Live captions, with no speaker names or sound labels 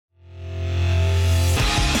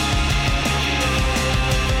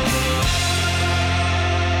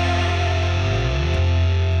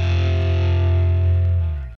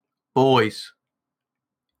Boys,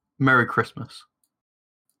 Merry Christmas.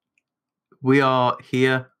 We are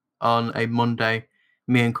here on a Monday,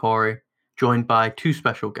 me and Cory, joined by two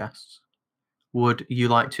special guests. Would you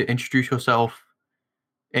like to introduce yourself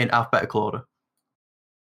in alphabetical order?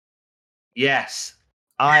 Yes,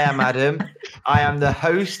 I am Adam. I am the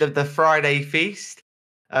host of the Friday Feast,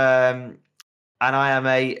 and I am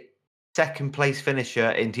a second place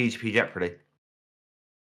finisher in TGP Jeopardy.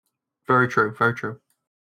 Very true, very true.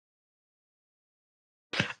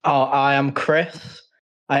 Oh, I am Chris.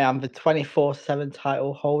 I am the 24/7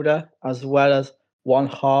 title holder, as well as one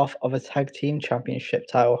half of a tag team championship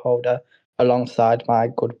title holder, alongside my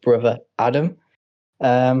good brother Adam.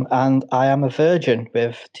 And I am a virgin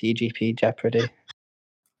with TGP Jeopardy.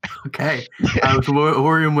 Okay, I was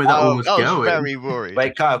worrying where that one was I going. was very worried.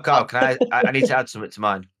 Wait, Kyle, can I need to add something to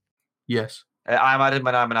mine. Yes. I'm Adam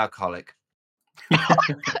and I'm an alcoholic.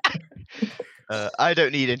 I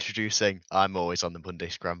don't need introducing. I'm always on the Monday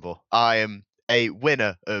Scramble. I am a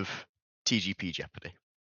winner of TGP Jeopardy.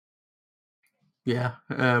 Yeah.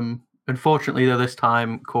 Unfortunately, though, this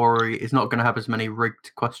time Cory is not going to have as many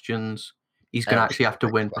rigged questions. He's going to actually have to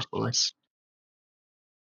win properly.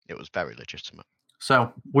 It was very legitimate.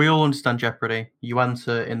 So we all understand Jeopardy. You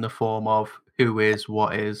answer in the form of who is,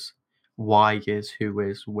 what is, why is, who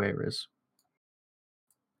is, where is.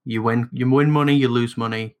 You win money, you lose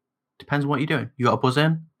money. Depends on what you're doing. You got to buzz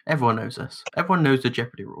in. Everyone knows this. Everyone knows the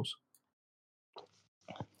Jeopardy rules.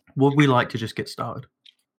 Would we like to just get started?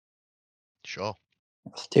 Sure.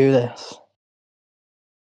 Let's do this.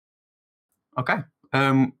 Okay.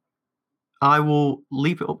 I will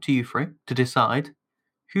leave it up to you three to decide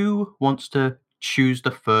who wants to choose the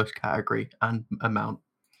first category and amount.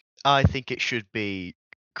 I think it should be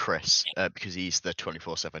Chris because he's the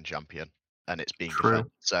 24/7 champion and it's being defended.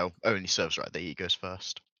 So only serves right that he goes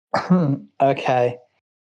first. Okay.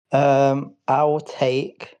 I will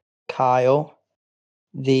take Kyle,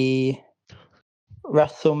 the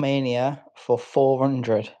WrestleMania for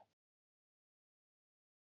 400.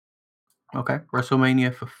 Okay,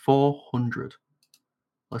 WrestleMania for 400.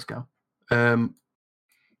 Let's go.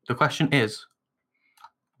 The question is,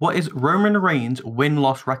 what is Roman Reigns'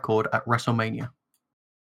 win-loss record at WrestleMania?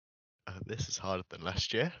 This is harder than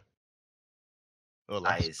last year.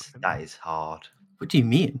 That is hard. What do you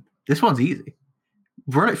mean? This one's easy.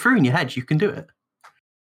 Run it through in your head. You can do it.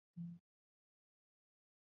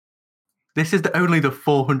 This is only the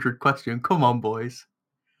 400 question. Come on, boys.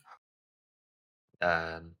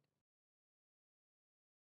 Oh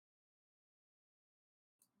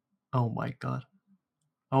my god.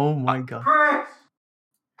 Oh my god. Chris!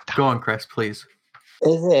 Go on, Chris, please.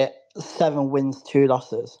 Is it 7 wins, 2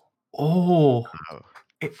 losses? Oh,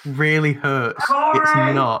 it really hurts. Cory! It's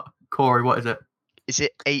not. Cory, what is it? Is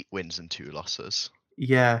it 8 wins and 2 losses?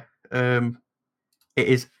 Yeah. It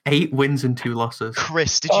is 8 wins and 2 losses.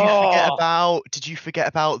 Chris, did you forget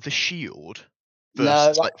about the Shield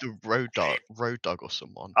versus like the Road Dog or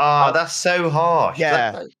someone? Oh, that's so harsh.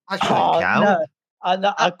 Yeah. That shouldn't count. No.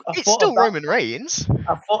 I it's still Roman Reigns.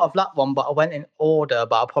 I thought of that one, but I went in order.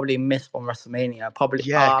 But I probably missed one WrestleMania. Probably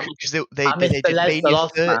because they did Mania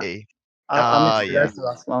 30. I missed the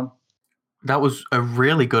last one. That was a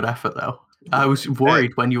really good effort, though. I was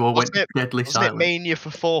worried when you all went deadly silent. Wasn't it Mania for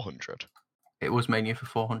 400? It was Mania for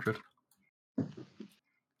 400.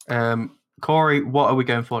 Cory, what are we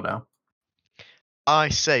going for now? I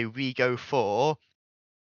say we go for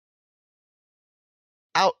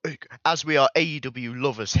as we are AEW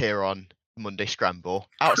lovers here on Monday Scramble,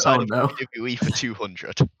 outside of WWE for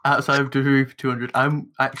 200. Outside of WWE for 200.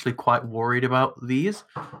 I'm actually quite worried about these.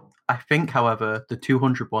 I think, however, the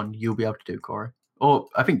 200 one you'll be able to do, Cory. Or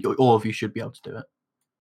I think all of you should be able to do it.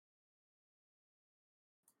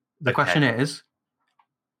 The question is,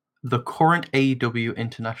 the current AEW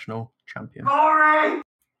International Champion.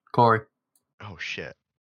 Cory. Oh, shit.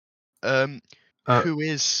 Who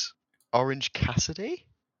is Orange Cassidy?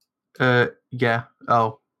 Yeah.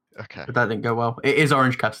 Oh. Okay. But that didn't go well. It is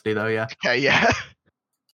Orange Cassidy, though, yeah. Okay, yeah.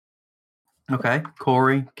 Okay,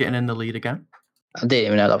 Cory getting in the lead again. I didn't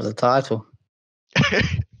even know that was a title.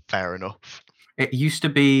 Fair enough. It used to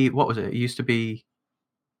be, what was it? It used to be...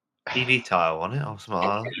 TV title, wasn't it? Or something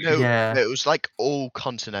like that? No, it was like all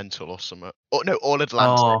continental or something. Oh, no, all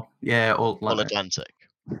Atlantic. Oh, yeah, all Atlantic.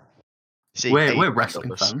 See, we're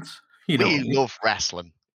wrestling fans. We love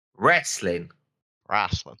wrestling. Wrestling.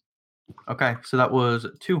 Okay, so that was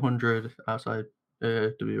 200 outside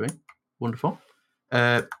WWE. Wonderful.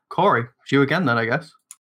 Cory, it's you again then, I guess.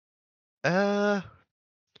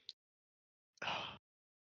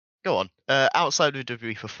 Go on. Outside of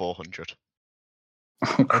WWE for 400.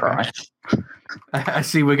 Oh, Christ. I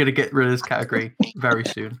see we're going to get rid of this category very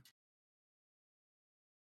soon.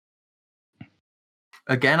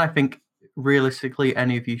 Again, I think realistically,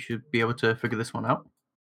 any of you should be able to figure this one out.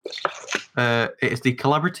 It is the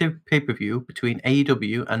collaborative pay-per-view between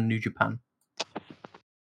AEW and New Japan.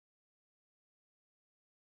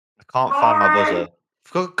 I can't find my buzzer.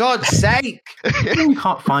 For God's sake! You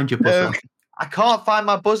can't find your buzzer. I can't find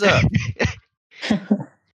my buzzer.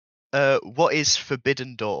 What is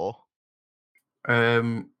Forbidden Door?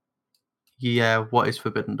 Yeah, what is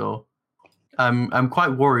Forbidden Door? I'm quite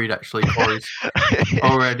worried actually. Cory's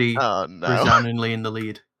already resoundingly in the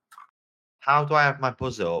lead. How do I have my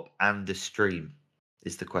buzzer up and the stream?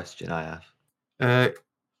 Is the question I have.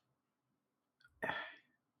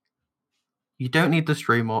 You don't need the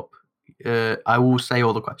stream up. I will say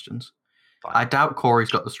all the questions. Fine. I doubt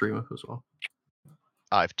Cory's got the stream up as well.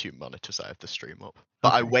 I have 2 monitors. I have the stream up,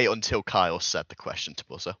 but I wait until Kyle said the question to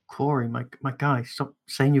buzzer. Cory, my guy, stop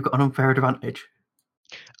saying you've got an unfair advantage.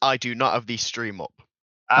 I do not have the stream up.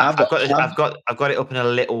 I've got it up in a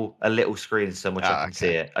little screen so much I can see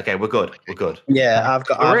it. Okay, we're good. We're good. Yeah,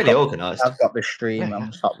 We're really organised. I've got the stream.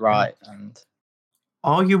 I'm top right, and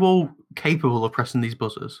Are you all capable of pressing these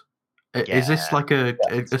buzzers? Is this like a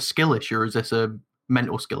skill issue, or is this a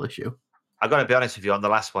mental skill issue? I got to be honest with you. On the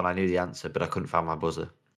last one, I knew the answer, but I couldn't find my buzzer.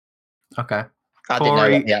 Okay. I didn't know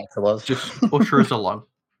what the answer was. Just usher us along.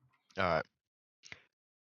 All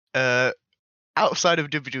right. Outside of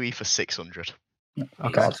WWE for 600.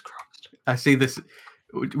 Okay. I see this.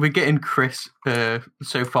 We're getting Chris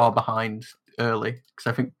so far behind early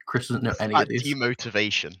because I think Chris doesn't know any of these.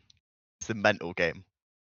 Demotivation. It's the mental game.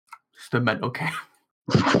 It's the mental game.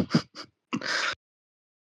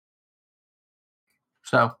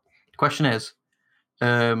 So, the question is,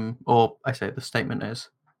 or I say the statement is,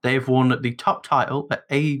 they've won the top title at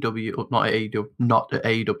AEW, not at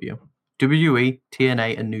AEW, WWE,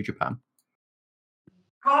 TNA, and New Japan.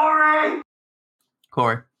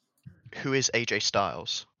 Cory. Who is AJ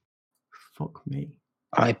Styles? Fuck me.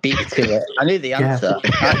 I beat to it. I knew the answer.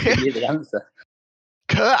 I knew the answer.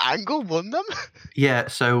 Kurt Angle won them? Yeah,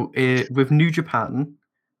 so with New Japan,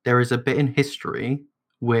 there is a bit in history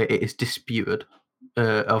where it is disputed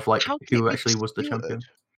of like who actually was the champion.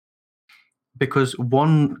 Because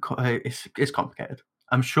one, it's complicated.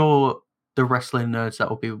 I'm sure the wrestling nerds that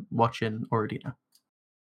will be watching already know.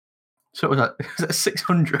 So was that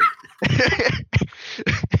 600?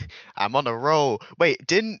 I'm on a roll. Wait,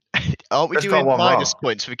 aren't we doing minus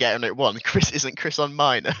points for getting it one? Isn't Chris on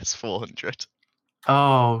minus 400?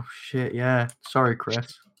 Oh shit! Yeah, sorry,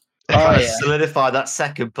 Chris. Solidify that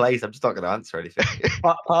second place. I'm just not going to answer anything.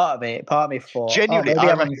 Part of me thought, genuinely, maybe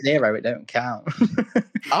I'm on 0. It don't count.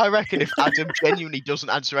 I reckon if Adam genuinely doesn't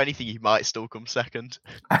answer anything, he might still come second.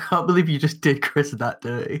 I can't believe you just did Chris that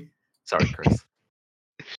dirty. Sorry, Chris.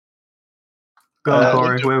 Go on,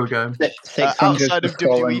 Cory. Where are we going? 600 outside of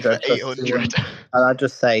WWE for 800. And I'd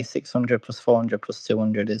just say 600 plus 400 plus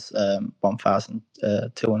 200 is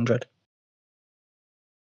 1,200.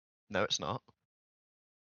 No, it's not.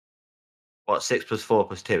 What, 6 plus 4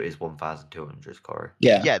 plus 2 is 1,200, Cory?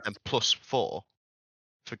 Yeah. Yeah, then plus 4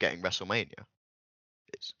 for getting WrestleMania.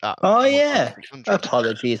 It's oh, yeah.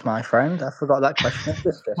 Apologies, my friend. I forgot that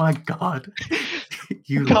question. My God.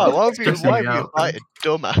 Why have you invited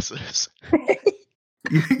dumbasses?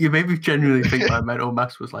 You made me genuinely think my mental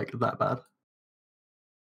maths was like that bad.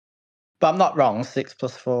 But I'm not wrong. 6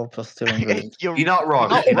 plus 4 plus 200. You're not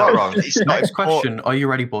wrong. You're not wrong. Next question. Are you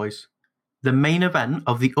ready, boys? The main event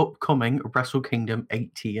of the upcoming Wrestle Kingdom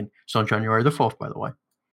 18. It's on January the 4th, by the way.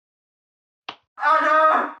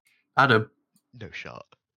 Adam. No shot.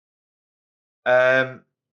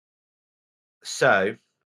 So,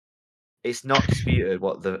 it's not disputed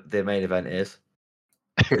what the main event is.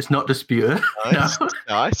 It's not disputed. Nice. No.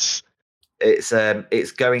 Nice.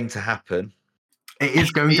 It's going to happen. It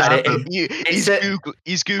is going to happen. He's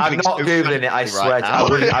Googling. I'm not Googling it, I swear. Right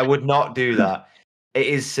I would not do that. It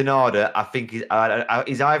is Sonada. I think he's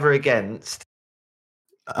either against.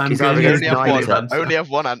 He's either against Naito. Only have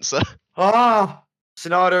one answer.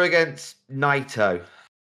 Sonada against Naito.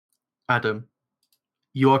 Adam,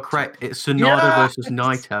 you are correct. It's Sonada versus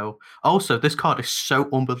Naito. Also, this card is so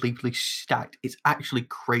unbelievably stacked. It's actually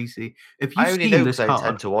crazy. If you've seen this card, I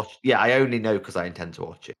intend to watch. Yeah, I only know because I intend to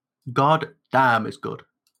watch it. God damn, it's good.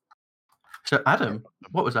 So, Adam,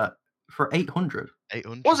 what was that for 800?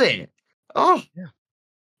 800. Was it? Oh, yeah.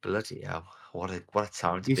 Bloody hell! What a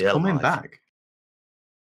time to He's be alive. coming back.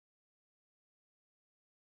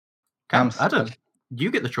 Adam, you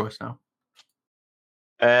get the choice now.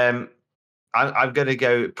 I'm going to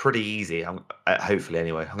go pretty easy. Hopefully,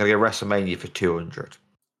 anyway. I'm going to go WrestleMania for 200.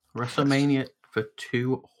 WrestleMania for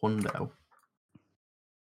 200.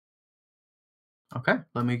 Okay,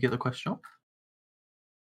 let me get the question up.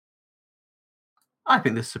 I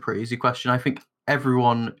think this is a pretty easy question. I think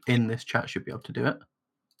everyone in this chat should be able to do it.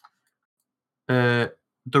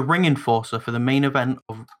 The ring enforcer for the main event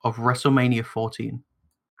of WrestleMania 14.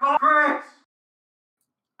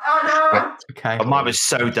 Okay. Oh, mine was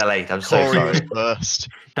so delayed. I'm so Cory sorry. first.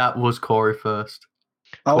 That was Cory first.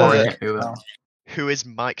 Oh, Cory, was it? who Oh. Who is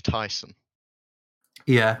Mike Tyson?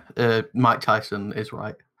 Yeah, Mike Tyson is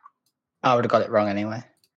right. I would have got it wrong anyway.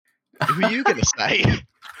 Who are you going to say?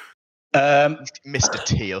 Mr.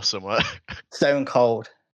 T or somewhere. Stone Cold.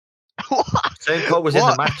 What? Stone Cold was in the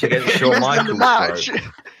What? match against He Shawn was in the Michaels. match.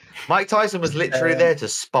 Bro. Mike Tyson was literally there to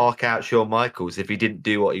spark out Shawn Michaels if he didn't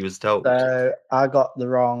do what he was told. So I got the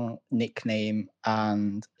wrong nickname,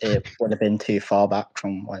 and it would have been too far back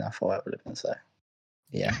from when I thought it would have been. So,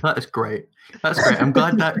 yeah. That is great. That's great. I'm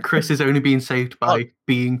glad that Chris is only being saved by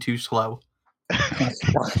being too slow. I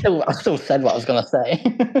still said what I was going to say.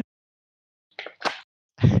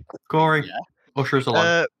 Corey, usher us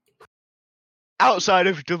along. Outside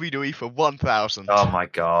of WWE for 1,000. Oh my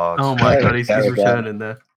god. Oh my There god, we he's go again. returning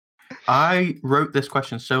there. I wrote this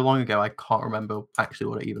question so long ago, I can't remember actually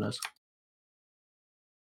what it even is.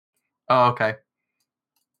 Oh, okay.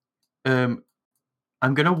 I'm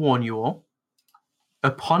going to warn you all.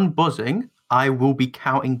 Upon buzzing, I will be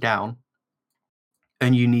counting down,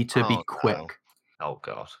 and you need to be quick. No. Oh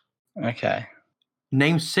god. Okay.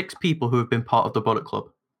 Name 6 people who have been part of the Bullet Club.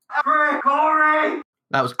 Corey!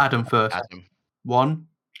 That was Adam first. Adam. 1,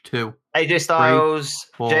 2, AJ Styles,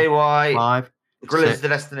 4, Jay White, 5, Gorillas 6, of the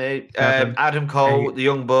Destiny, 7, Adam Cole, 8, the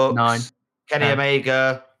Young Bucks, 9, Kenny 10.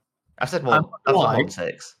 Omega. I said more. I've said more than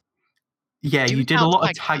 6. Yeah, Do you we did a count lot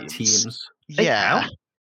of tag tag teams? teams. They Yeah. count?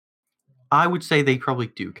 I would say they probably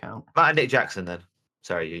do count. Matt and Nick Jackson, then.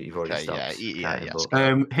 Sorry, you've already Okay, stopped. yeah, counting, yeah.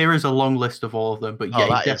 but- Here is a long list of all of them, but yeah, you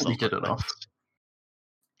that is definitely a did long enough. list.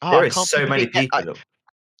 Oh, There I is can't so believe you many didn't get- people.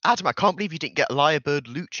 Adam, I can't believe you didn't get Lyrebird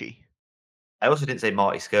Lucci. I also didn't say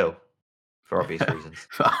Marty Skill for obvious reasons.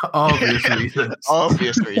 For obvious reasons.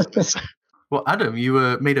 Obvious reasons. Well, Adam,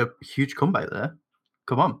 you made a huge comeback there.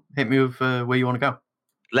 Come on, hit me with where you want to go.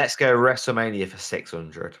 Let's go WrestleMania for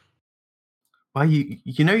 600. Well,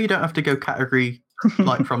 you know you don't have to go category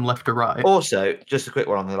like from left to right. Also, just a quick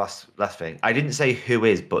one on the last thing. I didn't say who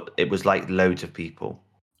is, but it was like loads of people.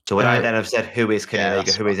 So when I then have said who is Kenny Omega,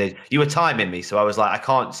 that's who is AJ, you were timing me, so I was like, I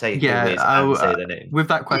can't say who is and say the name. With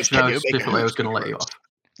that question, I Kenny was Omega? specifically I was Who's going to let Kenny you off.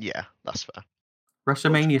 Yeah, that's fair.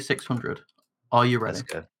 WrestleMania 600. Are you ready? Let's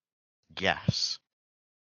go. Yes.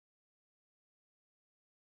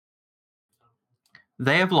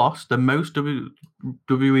 They have lost the most WWE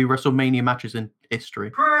WrestleMania matches in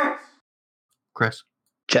history. Chris.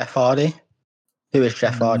 Jeff Hardy. Who is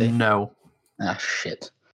Jeff Hardy? No. Ah,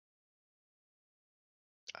 shit.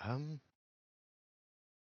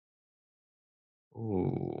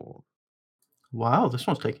 Ooh. Wow, this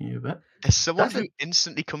one's taking you a bit. There's someone That's who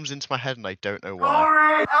instantly comes into my head and I don't know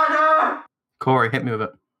why. Corey, hit me with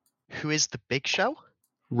it. Who is the Big Show?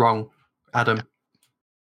 Wrong. Adam.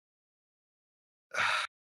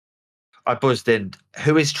 I buzzed in.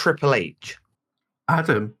 Who is Triple H?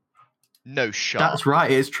 Adam. No shot. That's right,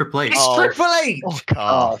 it's Triple H. It's Triple H! Fuck Oh,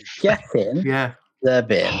 off. getting Yeah. the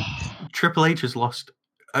bin. Triple H has lost,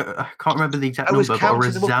 I can't remember the exact I was number, but a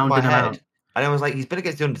counting them up in my resounding head. amount. And I was like, he's been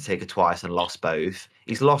against The Undertaker twice and lost both.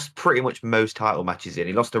 He's lost pretty much most title matches in.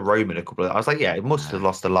 He lost to Roman a couple of. I was like, yeah, he must have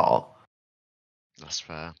lost a lot. That's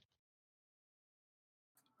fair.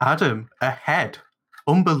 Adam, ahead.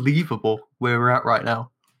 Unbelievable where we're at right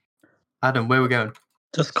now. Adam, where are we going?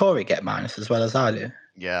 Does Corey get minus as well as I do?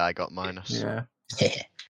 Yeah, I got minus. Yeah.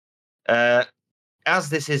 As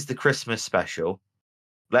this is the Christmas special,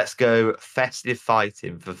 let's go festive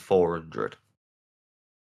fighting for 400.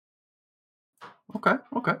 Okay.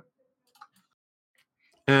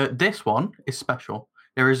 This one is special.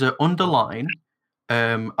 There is an underline.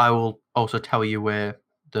 I will also tell you where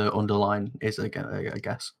the underline is again, I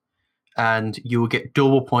guess. And you will get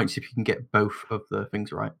double points if you can get both of the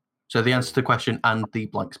things right. So the answer to the question and the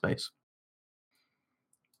blank space.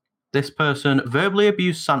 This person verbally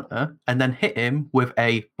abused Santa and then hit him with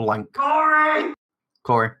a blank.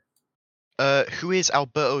 Corey. Who is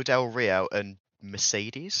Alberto Del Rio and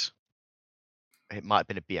Mercedes? It might have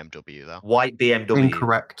been a BMW though. White BMW.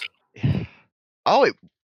 Incorrect. Oh, it.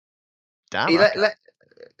 Damn.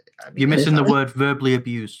 You're missing the word verbally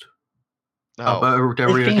abused. Oh, Alberto Del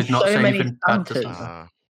There's Rio been did not so say many anything bad to Santas. Santa.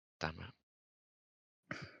 damn it.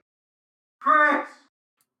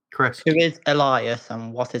 Chris. Who is Elias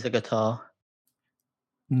and what is a guitar?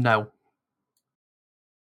 No.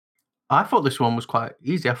 I thought this one was quite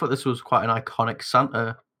easy. I thought this was quite an iconic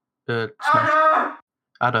Santa smash.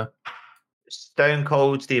 Adam. Stone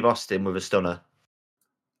Cold Steve Austin with a stunner.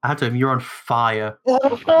 Adam, you're on fire.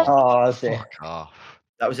 Oh, is it? Fuck off.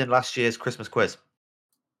 That was in last year's Christmas quiz.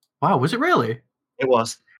 Wow, was it really? It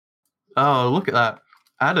was. Oh, look at that.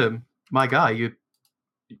 Adam, my guy,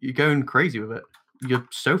 you're going crazy with it. You're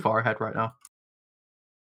so far ahead right now.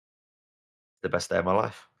 The best day of my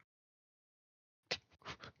life.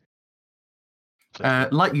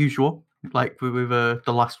 Like usual, like with the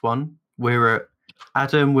last one, we're at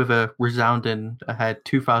Adam with a resounding ahead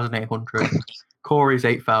 2,800. Cory's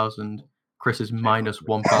 8,000. Chris is minus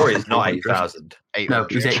 1,000. Corey is not 8,000. No,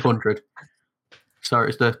 he's 800. Sorry,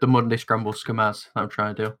 it's the Monday Scramble Scamaz that I'm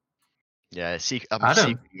trying to do. Yeah, I'm Adam,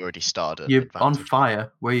 seeing you already started. You're on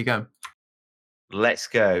fire. Where are you going? Let's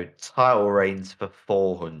go. Title reigns for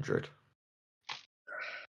 400.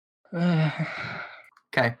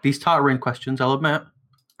 Okay, these title reign questions, I'll admit,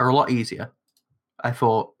 are a lot easier. I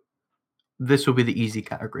thought this would be the easy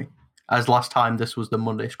category. As last time, this was the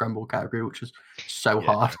Monday Scramble category, which is so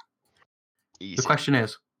hard. Easy. The question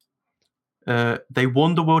is, they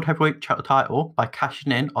won the World Heavyweight title by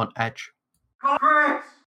cashing in on Edge.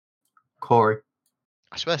 Cory.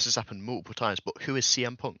 I swear this has happened multiple times, but who is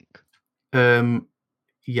CM Punk?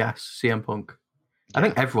 Yes, CM Punk. Yeah. I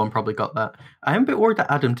think everyone probably got that. I am a bit worried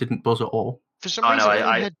that Adam didn't buzz at all. For some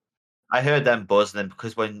reason, I heard them buzz, and then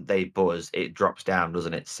because when they buzz, it drops down,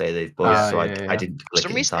 doesn't it, to say they've buzzed? I didn't click. For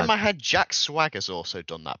some reason in my head, Jack Swagger's also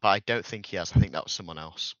done that, but I don't think he has. I think that was someone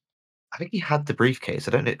else. I think he had the briefcase.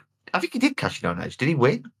 I don't know. I think he did cash it on Edge. Did he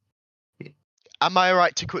win? Am I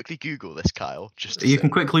right to quickly Google this, Kyle? You can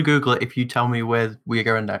quickly Google it if you tell me where we're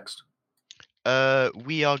going next.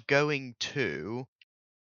 We are going to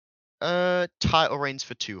title reigns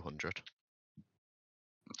for 200.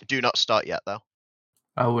 Do not start yet, though.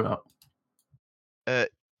 Oh, we're not.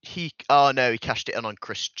 He cashed it in on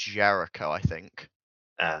Chris Jericho, I think.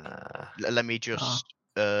 Let me just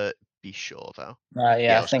be sure, though.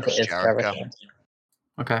 I think it is Jericho.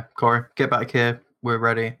 Okay, Cory, get back here. We're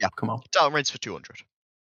ready. Yeah. Come on. Title reigns for 200.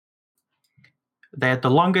 They had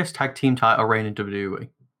the longest tag team title reign in WWE.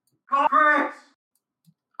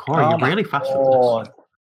 Cory, you're really fast at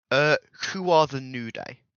this. Who are the New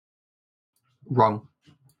Day? Wrong.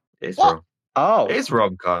 It's wrong. Oh. It's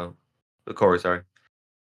wrong, Kyle. Cory, sorry.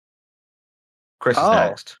 Chris is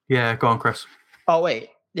next. Yeah, go on, Chris. Oh, wait.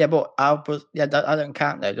 Yeah, but I don't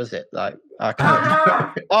count though, does it? Like, I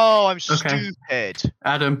can't. Oh, I'm stupid.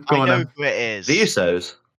 Adam, go on. I know who it is. The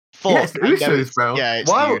Usos. Yeah, it's the Usos, bro. Yeah,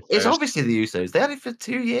 it's obviously the Usos. They had it for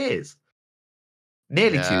 2 years.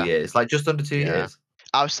 Nearly 2 years. Like, just under 2 years.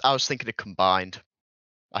 I was thinking of combined.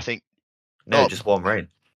 I think. No, just one reign.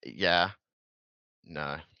 Yeah.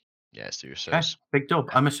 No. Yeah, it's the Usos. Okay, big dub.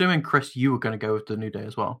 I'm assuming, Chris, you were going to go with the New Day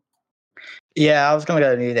as well. Yeah, I was going to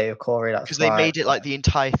go New Day with Cory. That's because they made it like the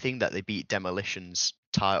entire thing that they beat Demolition's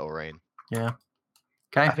title reign. Yeah.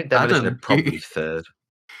 Okay. I think Demolition are probably third.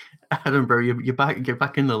 Adam, bro, you're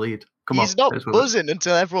back in the lead. Come on. He's not buzzing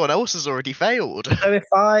until everyone else has already failed. So if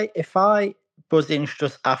I buzz in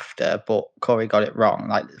just after, but Cory got it wrong,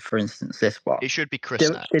 like for instance this one, it should be Chris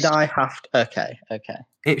next. Did I have to? Okay.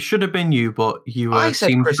 It should have been you, but you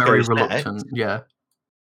seemed very reluctant. Next. Yeah.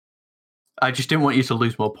 I just didn't want you to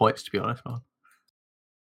lose more points, to be honest, man.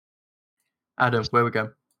 Adam, where we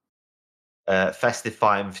go? Festive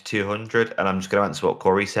fighting for 200, and I'm just going to answer what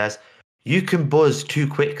Cory says. You can buzz too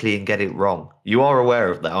quickly and get it wrong. You are aware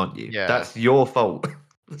of that, aren't you? Yeah. That's your fault.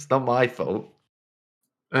 It's not my fault.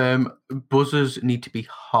 Buzzers need to be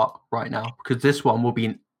hot right now because this one will be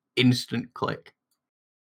an instant click.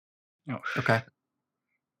 Oh. Okay.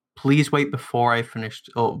 Please wait before I finished,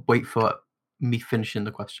 or wait for me finishing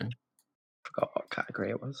the question. I forgot what category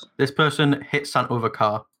it was. This person hit Santa with a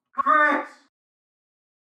car. Chris!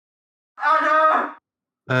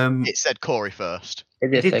 It said Cory first.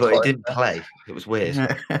 It did, but it didn't play. It was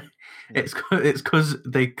weird. It's because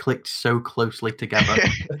they clicked so closely together.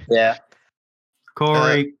 Yeah.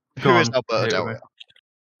 Cory, who is Alberto Del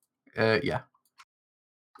Rio? Yeah.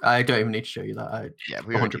 I don't even need to show you that.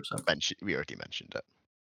 We already mentioned it.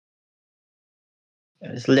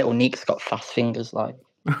 This little Neek's got fast fingers, like.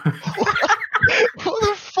 What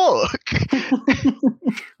the fuck?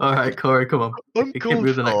 All right, Cory, come on. Keep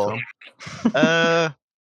with the next one.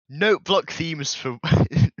 Note block themes for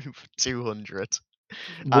 200.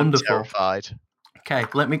 Wonderful. I'm terrified. Okay,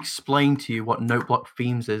 let me explain to you what note block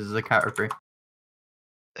themes is as a category.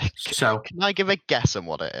 So, can I give a guess on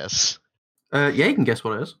what it is? Yeah, you can guess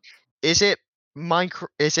what it is. Is it Minecraft?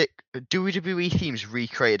 Is it WWE themes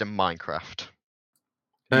recreated in Minecraft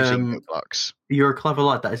using blocks? You're a clever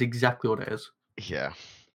lad. That is exactly what it is. Yeah.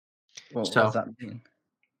 What So- does that mean?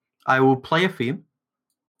 I will play a theme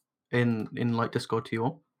in like Discord to you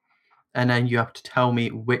all, and then you have to tell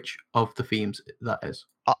me which of the themes that is.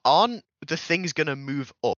 Aren't the things gonna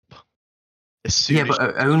move up as soon Yeah, as?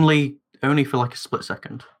 but only for like a split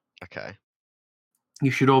second. Okay.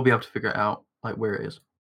 You should all be able to figure it out, like where it is.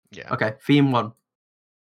 Yeah. Okay, theme 1.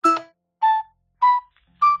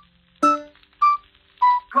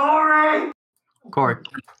 Cory.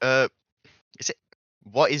 Is it?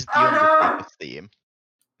 What is the Undertaker theme?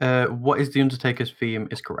 What is the Undertaker's theme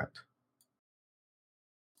is correct.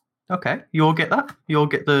 Okay, you all get that? You all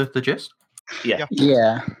get the gist? Yeah.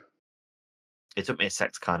 Yeah. It took me a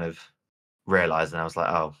sec to kind of realise, and I was like,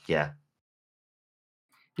 oh, yeah.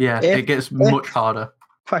 Yeah, it gets much harder.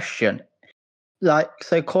 Question. Like,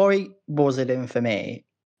 so Cory buzzed in for me.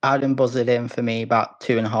 Adam buzzed in for me about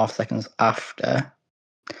 2.5 seconds after.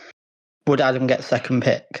 Would Adam get second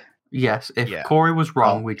pick? Yes, if Yeah. Cory was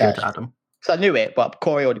wrong, Oh, we'd go to okay. Adam. So I knew it, but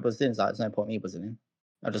Cory already buzzed in, so there's no point me buzzing in.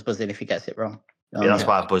 I'll just buzz in if he gets it wrong. Yeah, that's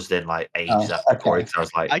why I buzzed in like ages Oh, after okay. Cory, because I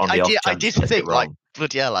was like, on I the off did chance he gets it think like wrong.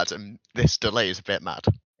 bloody hell, Adam, this delay is a bit mad.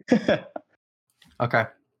 Okay,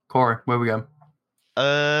 Cory, where we go?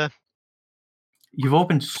 You've all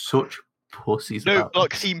been such pussies No about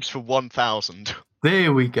block this. themes for 1,000.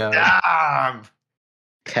 There we go. Damn!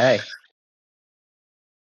 Okay.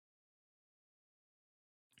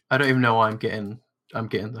 I don't even know why I'm getting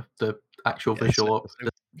the actual Yeah, visual up.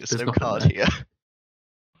 There's There's no nothing card there. here.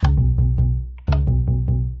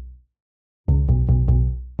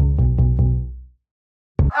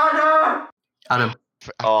 Adam.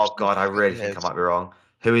 Oh, God, I really think I might be wrong.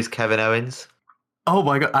 Who is Kevin Owens? Oh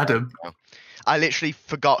my god, Adam. I literally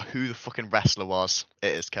forgot who the fucking wrestler was.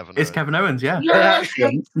 It is Kevin It's Owens. Kevin Owens, yeah.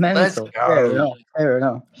 Mental. Let's Fair go. enough. Fair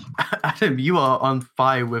enough. Adam, you are on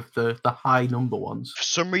fire with the high number ones. For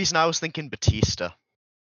some reason, I was thinking Batista.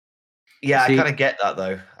 Yeah, See- I kind of get that,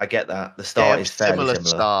 though. I get that. The They start have is fairly similar similar.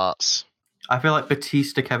 starts. I feel like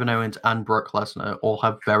Batista, Kevin Owens, and Brock Lesnar all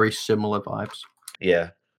have very similar vibes.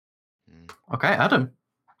 Yeah. Okay, Adam,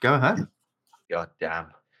 go ahead. God damn.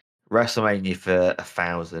 WrestleMania for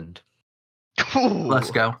 1,000.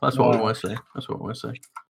 Let's go. That's what we Wow. want to see. That's what we want to see.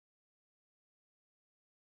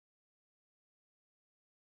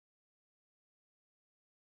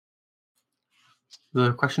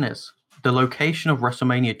 The question is the location of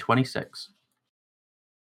WrestleMania 26.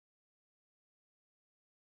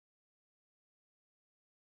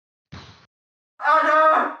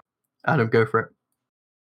 Adam, go for it.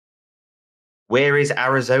 Where is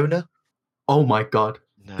Arizona? Oh my god,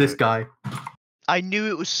 No. this guy. I knew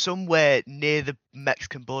it was somewhere near the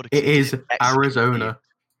Mexican border. 'cause It it's is in Mexican Arizona.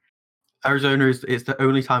 Arizona is it's the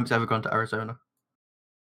only time it's ever gone to Arizona.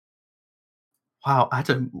 Wow,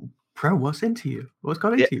 Adam, bro, what's into you? What's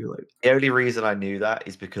got into you? Like, The only reason I knew that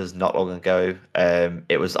is because not long ago,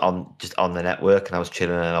 it was on the network, and I was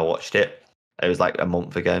chilling and I watched it. It was like a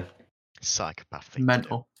month ago. Psychopath thing.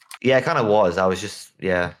 mental. Yeah, it kind of was. I was just,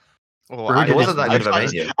 yeah. Oh, Bro, It wasn't that good of a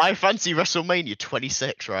mania. I fancy WrestleMania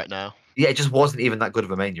 26 right now. Yeah, it just wasn't even that good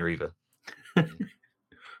of a mania either.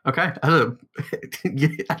 Okay, Adam,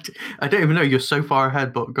 I don't even know. You're so far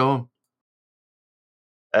ahead, but go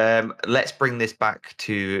on. Let's bring this back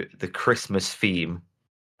to the Christmas theme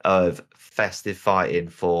of festive fighting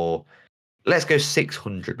for. Let's go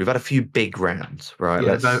 600. We've had a few big rounds, right?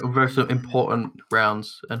 Yeah, very some important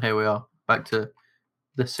rounds, and here we are back to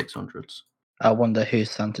the 600s. I wonder who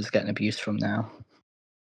Santa's getting abuse from now.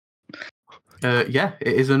 Yeah,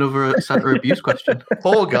 it is another Santa abuse question.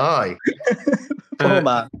 Poor guy. Poor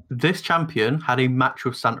man. This champion had a match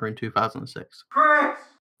with Santa in 2006. Chris.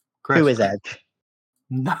 Who is Edge?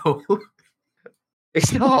 No,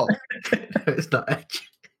 It's not. no, it's not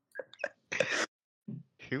Edge.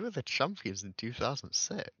 Who were the champions in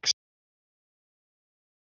 2006?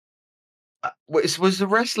 Was the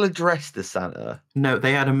wrestler dressed as Santa? No,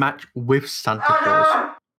 they had a match with Santa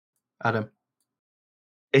Claus. Adam,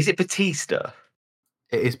 Is it Batista?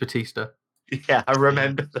 it is Batista, Yeah, I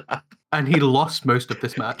remember that. and he lost most of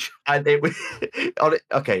this match. And it was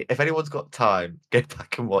okay. If anyone's got time, go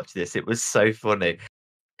back and watch this. It was so funny.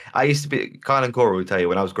 I used to be Kyle and Cory will tell you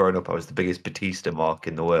when I was growing up, I was the biggest Batista mark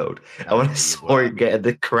in the world. And when I saw him getting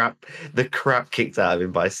the crap kicked out of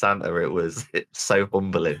him by Santa, it's so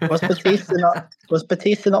humbling. Was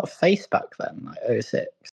Batista not face back then, like 06?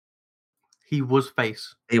 He was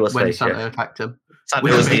face He was when face, Santa yeah. attacked him, Santa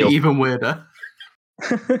which was made it heel. even weirder. I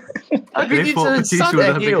They think you thought said Batista was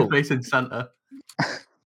Santa a heel. bigger face than Santa.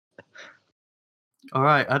 All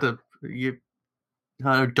right, Adam,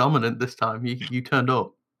 Dominant this time. You turned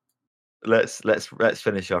up. Let's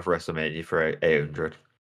finish off WrestleMania for 800.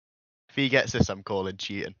 If he gets this, I'm calling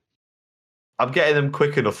cheating. I'm getting them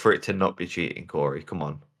quick enough for it to not be cheating, Corey. Come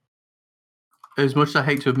on. As much as I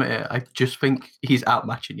hate to admit it, I just think he's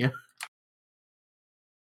outmatching you.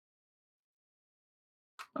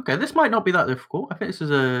 Okay, this might not be that difficult. I think this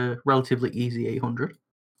is a relatively easy 800.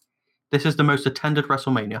 This is the most attended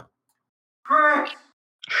WrestleMania.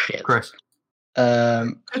 Shit. Chris. Who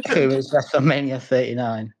is WrestleMania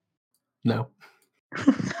 39? No.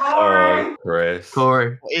 Oh, Chris.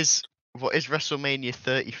 Cory. What is WrestleMania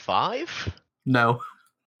 35? No.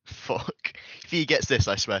 Fuck. If he gets this,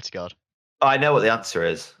 I swear to God. I know what the answer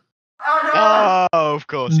is. Oh, of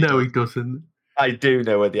course. No, he doesn't. I do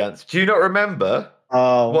know what the answer. Do you not remember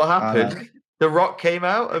what happened? The Rock came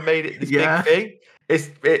out and made it this big thing.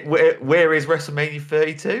 Where is WrestleMania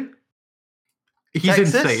 32? He's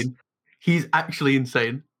Texas? insane. He's actually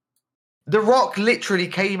insane. The Rock literally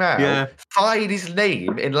came out, fired his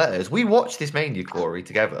name in letters. We watched this Mania, Corey,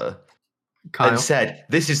 together, Kyle. and said,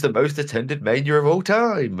 "This is the most attended Mania of all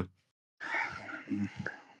time."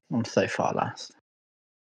 I'm so far last.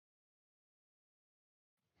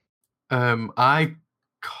 I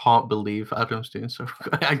can't believe Adam's doing so.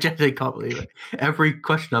 I genuinely can't believe it. Every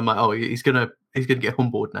question, I'm like, oh, he's gonna get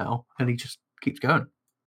humbled now, and he just keeps going.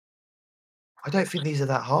 I don't think these are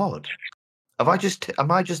that hard. Am I just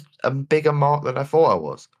a bigger mark than I thought I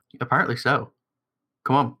was? Apparently so.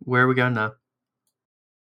 Come on, where are we going now?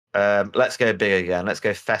 Let's go big again. Let's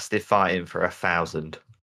go festive fighting for 1,000.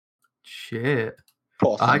 Shit.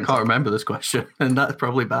 I can't remember this question, and that's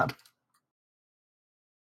probably bad.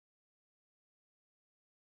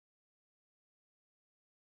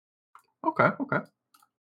 Okay.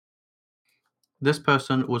 This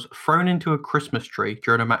person was thrown into a Christmas tree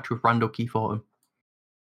during a match with Randall Keith Orton.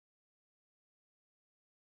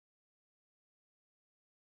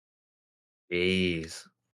 Jeez.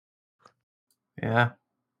 Yeah.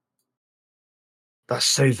 That's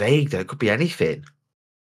so vague, though. It could be anything.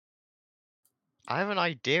 I have an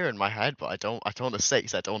idea in my head, but I don't want to say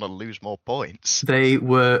because I don't want to lose more points. They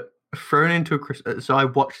were thrown into a Christmas... So I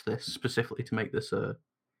watched this specifically to make this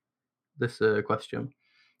question.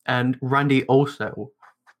 And Randy also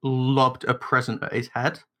lobbed a present at his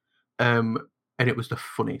head. And it was the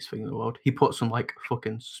funniest thing in the world. He put some like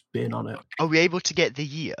fucking spin on it. Are we able to get the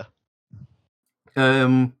year?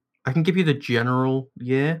 I can give you the general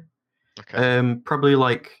year. Okay. Probably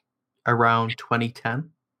like around 2010.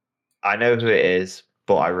 I know who it is,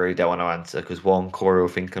 but I really don't want to answer because 1, Corey will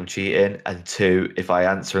think I'm cheating, and 2, if I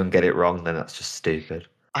answer and get it wrong, then that's just stupid.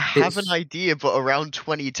 I have an idea, but around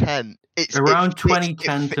 2010. Around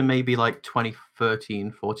 2010 to maybe like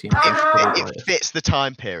 2013, 14. It fits the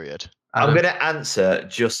time period. I'm going to answer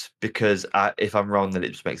just because if I'm wrong, then it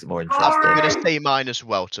just makes it more interesting. I'm going to say mine as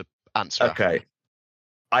well to answer. Okay.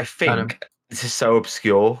 I think this is so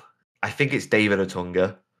obscure. I think it's David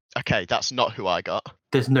Otunga. Okay, that's not who I got.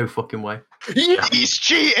 There's no fucking way. He's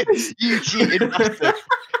cheated. You cheated, bastard.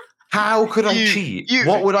 How could I cheat?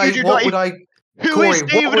 What would I? Who Corey, is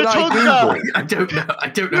David Otunga? I don't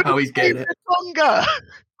know how he's getting it. Otunga.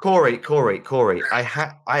 Corey.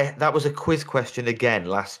 That was a quiz question again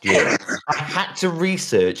last year. I had to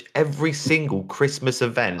research every single Christmas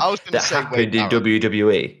event that happened in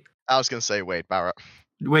WWE. I was going to say Wade Barrett.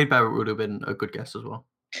 Wade Barrett would have been a good guess as well.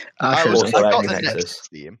 I got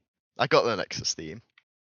the Nexus theme.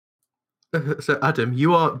 So Adam,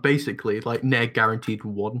 you are basically like near guaranteed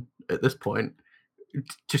 1 at this point.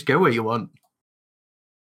 Just go where you want.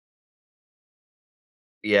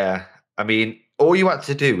 Yeah, I mean, all you had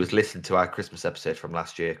to do was listen to our Christmas episode from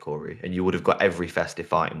last year, Corey, and you would have got every festive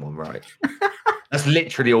fighting one right. That's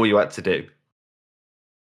literally all you had to do.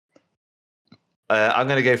 I'm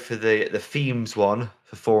going to go for the themes one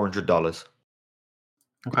for $400.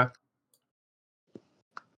 Okay,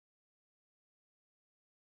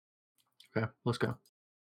 let's go.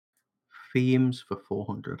 Themes for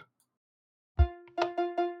 400.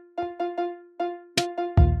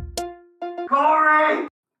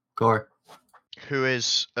 Cory. Who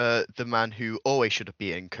is the man who always should have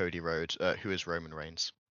beaten Cody Rhodes? Who is Roman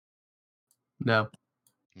Reigns? No.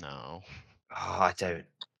 No. Oh, I don't.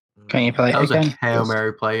 Can you play it That was again? a Hail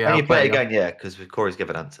Mary play. Yeah, Can you play it again? Yeah, because Corey's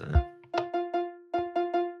given an answer now.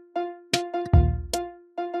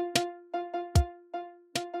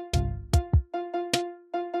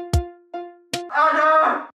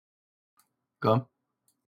 Go on.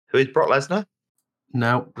 Who is Brock Lesnar?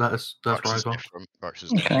 No, that's where I go.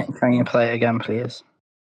 Can you play it again, please?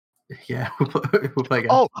 Yeah, we'll play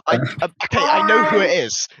again. Oh, okay, I know who it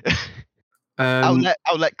is.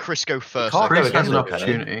 I'll let Chris go first. can't go Chris has against an it, can he?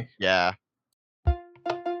 opportunity. Yeah.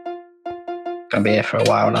 Gonna be here for a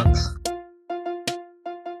while, lads.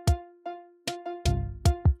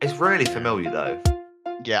 It's really familiar though.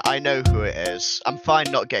 Yeah, I know who it is. I'm fine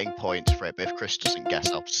not getting points for it, but if Chris doesn't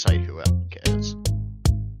guess, I'll say who it is.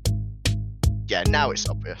 Yeah, now it's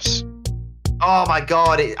obvious. Oh my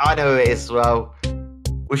god, I know who it is as well.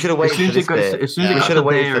 We should have As waited soon for as this it got, bit. as soon as We it should got have to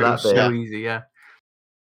waited there, for it that was bit. so easy. Yeah.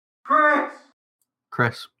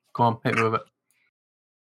 Chris, come on, hit me with it.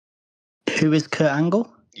 Who is Kurt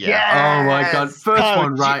Angle? Yeah. Oh my god, first Kyle,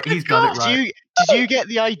 one right. He's got it right. Did you get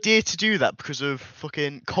the idea to do that because of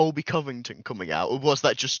fucking Colby Covington coming out, or was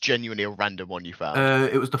that just genuinely a random one you found?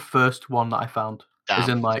 It was the first one that I found. As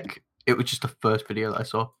Damn. in, like, it was just the first video that I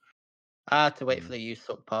saw. I had to wait for the you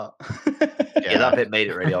suck part. Yeah, that bit made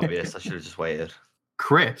it really obvious. I should have just waited.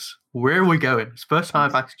 Chris, where are we going? It's first time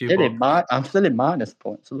I've asked you. I'm still in minus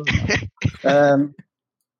points. Look.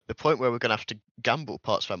 The point where we're going to have to gamble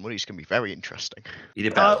parts of our money is going to be very interesting. You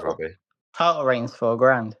did better, Robbie. Title reigns for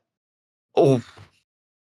 $1,000. Oh,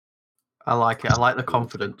 I like it. I like the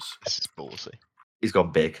confidence. This is ballsy. he's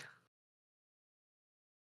gone big.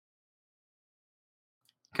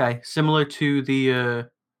 Okay, similar to the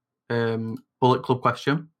Bullet Club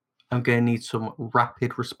question, I'm going to need some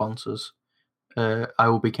rapid responses. I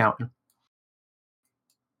will be counting.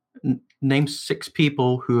 Name 6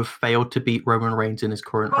 people who have failed to beat Roman Reigns in his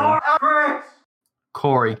current reign.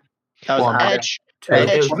 Cory. That was One. Adam. Edge, Two.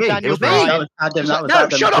 It was Edge, me, it Daniel was me. That Bryan. was Adam. That was No,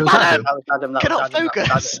 Adam. shut up, was Adam! That was Adam. That Cannot was Adam.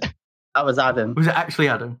 focus. That was Adam. Was it actually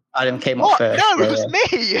Adam? Adam came up What? first. No, yeah, it was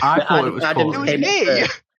yeah. me. I But thought it was Adam It Cory. was came up me.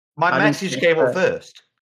 first. My I didn't message think came up so. first.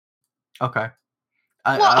 Okay.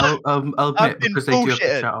 What? I'll admit, been because they do have to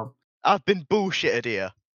bullshitted. shout out. I've been bullshitted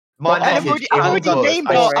here. My Well, I've message already, came I've up already first. named.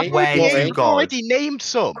 I Corey, I've swear already, to named, I've God. already named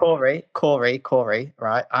some. Corey,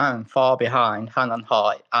 right? I'm far behind, hand on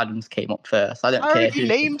heart. Adams came up first. I don't I care already who.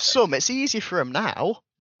 named some. It's easy for him now.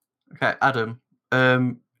 Okay, Adam.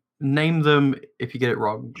 Name them. If you get it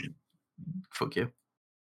wrong, fuck you.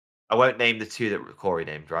 I won't name the 2 that Corey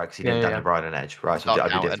named, right? Because he named Daniel Bryan and Edge, right? So Start I'll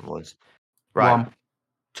do counting. different ones. Right. 1,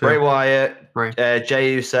 2, Bray Wyatt, 3,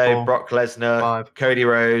 Jey Uso, 4, Brock Lesnar, 5, Cody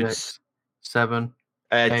Rhodes, 6, 7.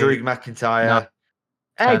 Drew 8, McIntyre.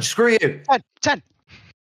 10. Edge, screw you! 10.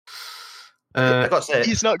 I got 6.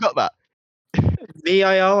 He's not got that.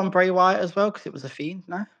 VIR on Bray Wyatt as well because it was a Fiend.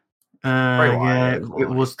 No. Bray Yeah, Wyatt, it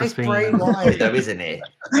was the It's Bray Fiend. Wyatt, though, isn't it?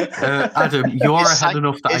 Adam, you're It's ahead like-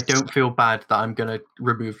 enough that I it's- don't feel bad that I'm going to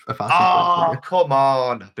remove 1,000 Oh, points come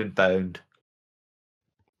on. I've been boned.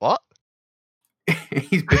 What? from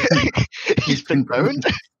you. He's been boned.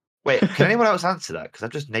 Wait, can anyone else answer that? Because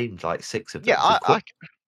I've just named like 6 of them. Yeah, I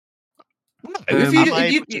No, if am you, am if I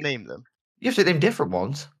you, able to name them? you have to name different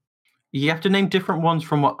ones. You have to name different ones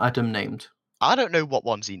from what Adam named. I don't know what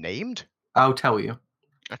ones he named. I'll tell you.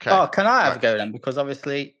 Okay. Oh, can I have Right. a go then? Because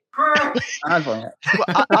obviously, I had one.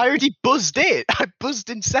 Well, I already buzzed it. I buzzed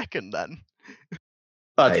in second then.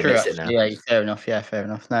 Oh, Hey, true. miss it Actually. now. Yeah, fair enough. Yeah, fair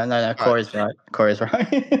enough. No. Corey's right. Corey's right.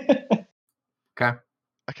 Okay.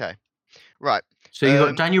 Okay. Right. So you got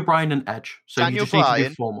Um, Daniel Bryan and Edge. So Daniel you just need to Bryan.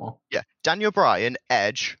 give 4 more. Yeah. Daniel Bryan,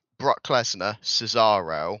 Edge, Brock Lesnar,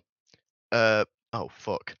 Cesaro. Oh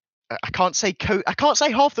fuck. I can't say I can't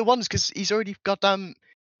say half the ones because he's already goddamn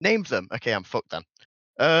named them. Okay, I'm fucked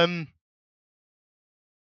then.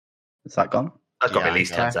 Is that gone? That's got to be Yeah, at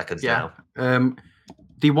least okay. 10 seconds Yeah. now.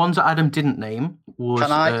 The ones that Adam didn't name was.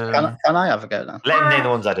 Can I have a go then? Let him name the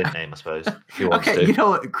ones I didn't name, I suppose. If he wants Okay, to. you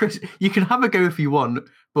know what, Chris? You can have a go if you want,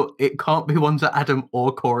 but it can't be ones that Adam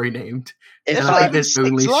or Corey named. If And There's I not think even there's 6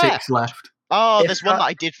 only left. 6 left. Oh, If there's one I- that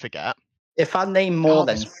I did forget. If I name more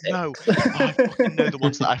than there's- 6, no. Oh, I fucking know the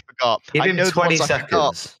ones that I forgot. Give I him know the 20 ones I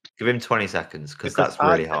forgot. seconds. Give him 20 seconds because Because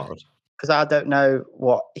that's really hard. because I don't know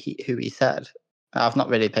who he said. I've not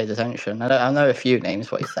really paid attention. I know a few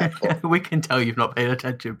names what he said. But, We can tell you've not paid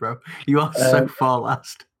attention, bro. You are so far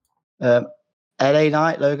last. LA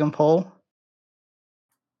Knight, Logan Paul,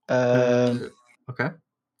 Okay.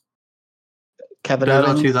 Kevin Those are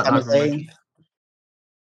Owens, 2 that Sami Adam Zayn. mentioned.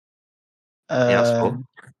 Yeah, that's cool.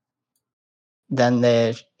 Then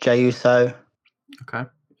there's Jey Uso, Okay.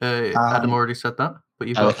 Adam already said that, but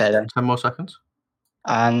you've got okay then. 10 more seconds.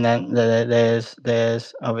 and then there's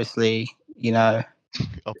obviously that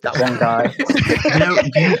one guy.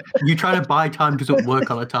 You trying to buy time doesn't work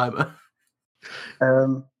on a timer.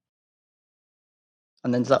 And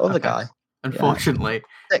then there's that other Okay. guy. Unfortunately,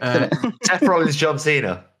 6, innit? Seth Rollins, John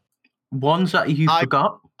Cena. ones that you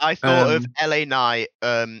forgot. I thought of Um, LA Knight,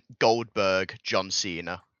 Goldberg, John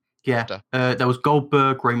Cena. Yeah, there was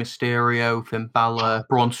Goldberg, Rey Mysterio, Finn Balor,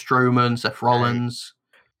 Braun Strowman, Seth Rollins.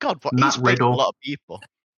 God, what? Matt He's played a Riddle. lot of people.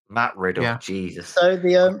 Matt Riddle. Yeah. Jesus. So the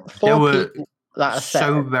There four were people that are so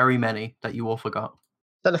said. very many that you all forgot.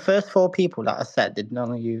 So the first four people that are said, did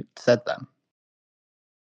none of you said them?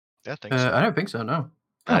 I think so. I don't think so. No.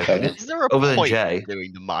 No, Okay. because Is there a other than point Jay. in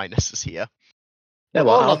doing the minuses here? Yeah, We're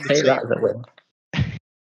well, all I'll on the take that same- as a win.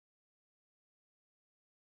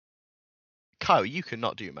 Kyle, you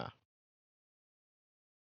cannot do math.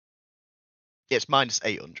 It's minus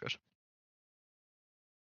 800.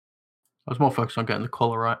 I was more focused on getting the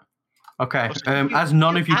colour right. Okay. Also, As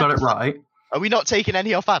none you of you got it Adam. right, Are we not taking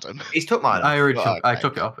any off Adam? He's took mine I off. already Oh, I okay.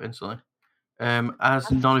 took it off instantly. As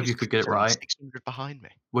Adam none of is you could get it only right, 600 behind me.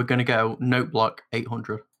 we're gonna go note block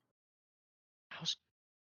 800. How's...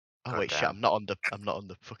 Oh God wait, shit! damn. I'm not on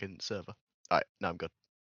the fucking server. All right, now I'm good.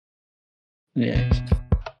 Yeah.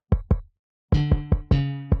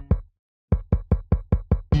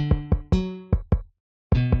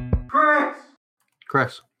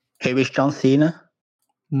 Chris, Who is John Cena?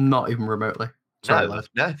 not even remotely. Sorry, No, lads.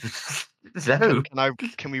 no. No.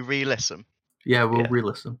 Can we re-listen? Yeah, we'll Yeah.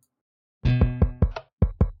 re-listen.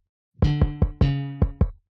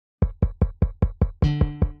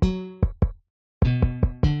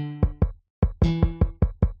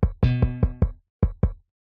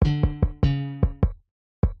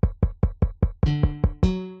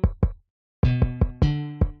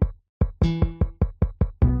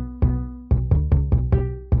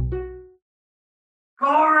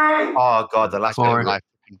 Cory! Oh god, the last I don't Cory. know why I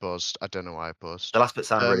fucking buzzed. I don't know why I buzzed. The last bit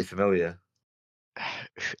sounded really Um, familiar.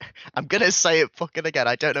 I'm gonna say it fucking again.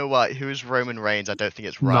 I don't know why. Who is Roman Reigns? I don't think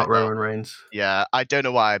it's right. Not though. Roman Reigns. Yeah, I don't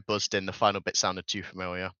know why I buzzed in. The final bit sounded too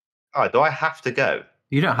familiar. Oh, do I have to go?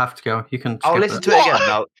 You don't have to go. You can skip I'll listen it. to it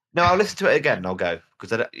again. No, I'll listen to it again and I'll go.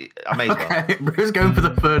 Because I may as well. Okay, Bruce going for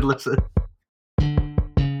the third listen.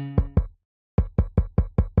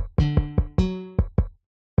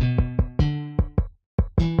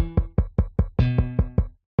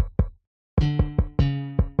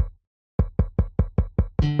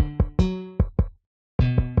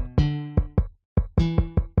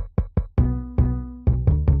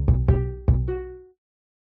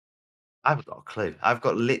 I haven't got a clue.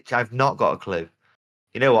 I've not got a clue.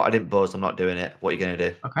 You know what? I didn't buzz. I'm not doing it. What are you going to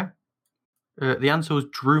do? Okay. The answer was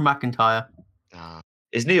Drew McIntyre,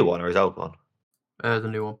 His new one or his old one? the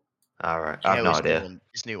new one. All right. I have no idea.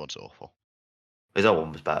 His new one's awful. His old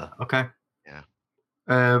one was better. Okay.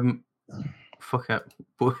 Yeah. Fuck it.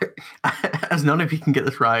 But as none of you can get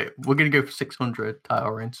this right, we're gonna go for 600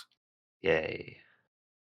 title reigns. Yay.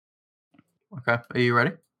 Okay. Are you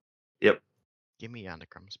ready? Yep. Give me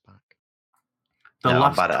anagrams back. The No, I'm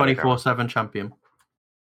last bad at anagrams. 24/7 champion,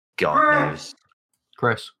 God knows.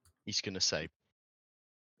 Chris. He's gonna say.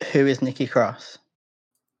 Who is Nikki Cross?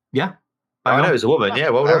 Yeah. I know it was a woman. Yeah,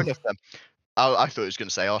 well Fair done. enough then. I thought he was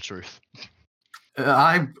gonna say R-Truth.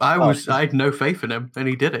 I had no faith in him, and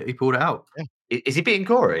he did it. He pulled it out. Is he beating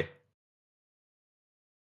Cory?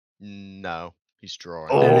 No, he's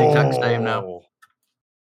drawing. They're the exact same now.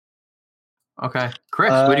 Okay,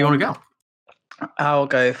 Chris, where do you want to go? I'll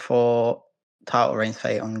go for title reigns for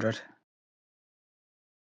 800.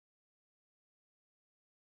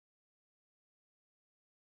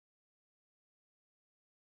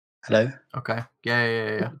 Hello? Okay.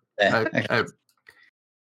 Yeah. Yeah. Okay.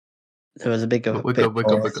 There was a big We're big good.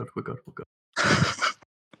 pause. We're good.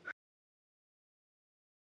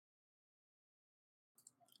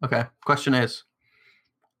 Okay. Question is,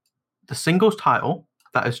 the singles title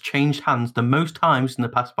that has changed hands the most times in the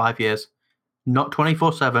past 5 years, not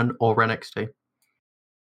 24/7 or NXT.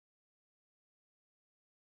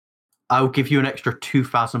 I'll give you an extra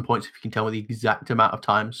 2,000 points if you can tell me the exact amount of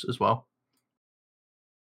times as well.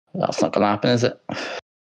 That's not going to happen, is it?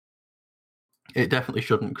 It definitely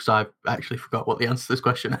shouldn't, because I actually forgot what the answer to this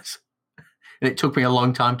question is. And it took me a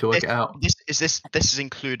long time to work it out. This is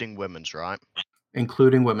including women's, right?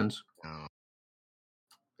 Including women's. Oh.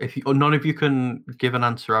 If none of you can give an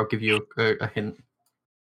answer, I'll give you a hint.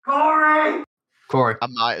 Cory! I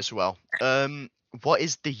might as well. What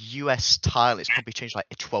is the US title? It's probably changed like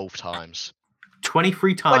 12 times.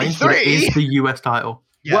 23 times, but it 23? is the US title.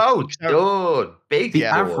 Yeah, Well so- done. Big. The boy.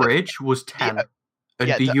 average was 10, and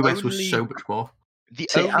yeah, the the US was only- so much more. The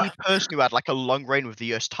See, only person who had like a long reign with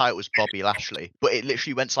the US title was Bobby Lashley, but it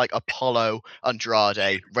literally went to like Apollo,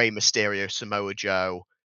 Andrade, Rey Mysterio, Samoa Joe.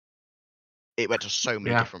 It went to so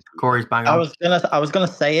many different people. Cory's bang I on. was gonna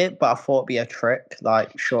say it, but I thought it'd be a trick.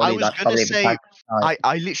 Like, surely I was that's gonna probably say, like,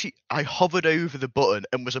 I literally hovered over the button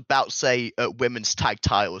and was about to say women's tag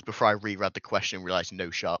titles before I reread the question and realized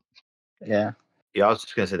no shot. yeah. Yeah, I was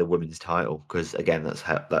just going to say the women's title because again, that's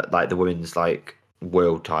like the women's like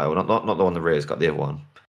world title, not the one the Rhea's got, the other one.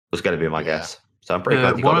 Was going to be my Yeah. guess. So I'm pretty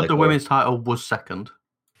glad you got One there, of the Cory. women's title was second.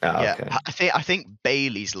 Ah, Yeah, okay. I think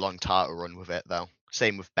Bailey's long title run with it though.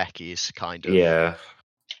 Same with Becky's kind of. Yeah.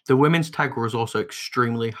 The women's tag was also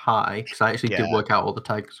extremely high because I actually did Yeah. work out all the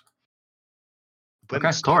tags.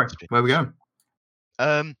 Women's Okay, Cory, title's been- where we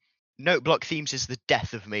going? Note block themes is the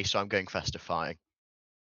death of me, so I'm going festifying.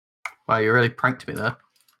 Wow, you really pranked me there.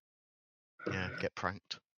 Yeah, get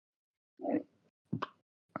pranked.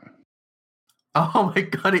 Oh my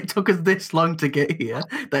god, it took us this long to get here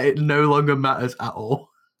that it no longer matters at all.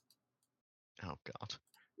 Oh god.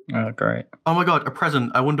 Oh, great. Oh my god, a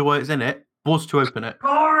present. I wonder what is in it. Buzz to open it.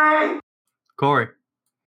 Cory,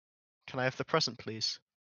 Can I have the present, please?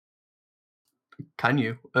 can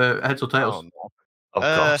you? Heads or tails? Oh no. Oh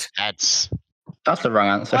god. Heads. That's the wrong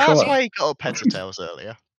answer, That's sure. why you got up heads or tails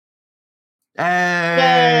earlier.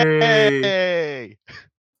 Hey! Yay!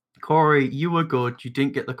 Cory, you were good. You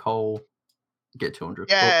didn't get the coal. Get 200.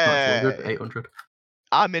 Oh, not 200, Yay! 800.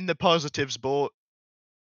 I'm in the positives,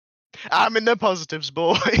 I'm in the positives,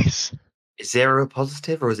 boys. Is 0 a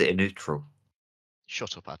positive or is it a neutral?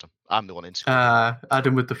 Shut up, Adam. I'm the one in school.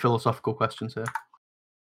 Adam with the philosophical questions here.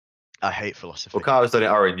 I hate philosophy. Well, Kyle's done it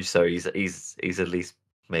orange, so he's at least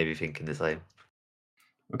maybe thinking the same.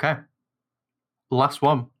 Okay. Last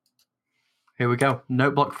one. Here we go.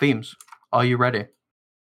 Note block themes. Are you ready?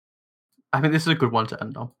 I think this is a good one to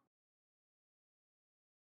end on.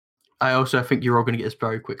 I also think you're all going to get this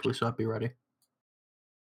very quickly, so I'd be ready.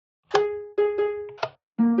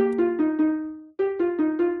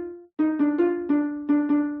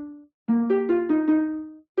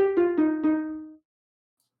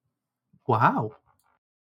 Wow.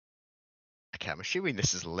 Okay, I'm assuming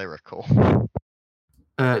this is lyrical.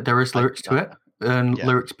 There is lyrics to it, and Yeah.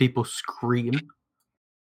 lyrics people scream.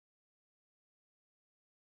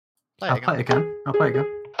 I'll play it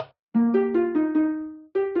again.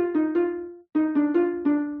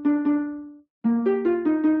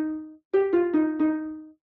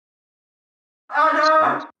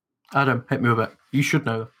 Adam, hit me with it. You should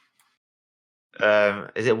know.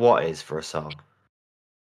 Is it what is for a song?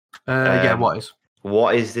 Yeah, what is?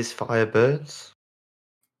 What is this fire burns?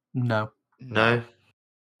 No. No?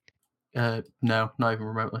 No, not even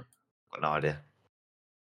remotely. Got no idea.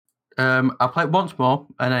 I'll play it once more,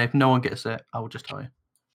 and if no one gets it, I will just tell you.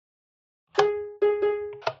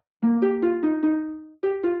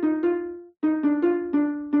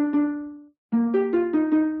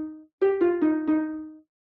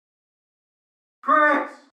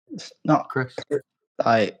 It's not Chris?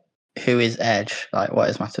 like who is Edge? Like what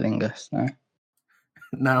is Matalingus? No.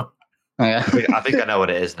 No. Okay. I think I know what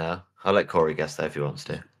it is now. I'll let Cory guess though if he wants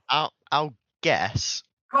to. I'll guess.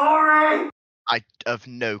 Cory! I have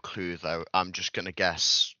no clue though. I'm just gonna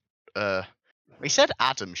guess. He said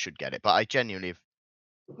Adam should get it, but I genuinely.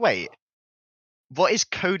 Wait. What is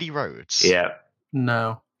Cody Rhodes? Yeah.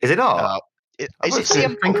 No. Is it not? Is I it was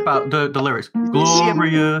CM? Think about the lyrics. CM?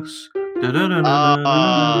 Glorious.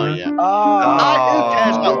 Oh yeah. Who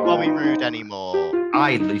cares about Bobby Roode anymore?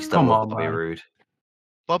 I used to Come love on, Bobby man. Roode.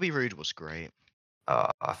 Bobby Roode was great.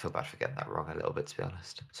 I feel bad for getting that wrong a little bit, to be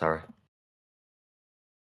honest. Sorry.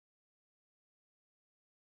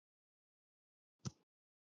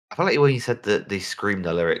 I feel like when you said that they screamed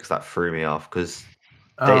the lyrics, that threw me off because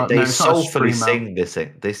they No, it's not a soulfully screamo. sing this.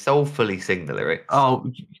 They soulfully sing the lyrics.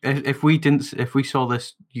 Oh, if we saw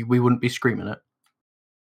this, we wouldn't be screaming it.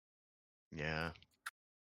 Yeah.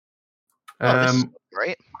 Oh, this is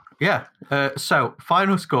great. Yeah. So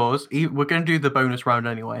final scores. We're going to do the bonus round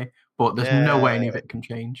anyway, but there's no way any of it can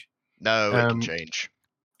change. No, it can change.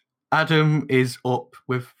 Adam is up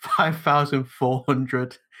with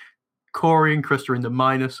 5,400. Cory and Chris are in the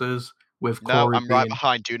minuses with No, Cory I'm right being.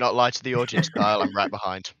 behind. Do not lie to the audience, Kyle. I'm right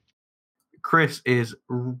behind. Chris is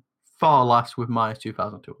far less with minus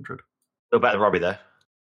 2,200. Still better than Robbie though.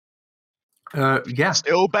 Yeah.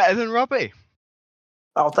 Still better than Robbie.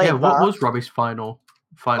 I'll take Yeah. that. What was Robbie's final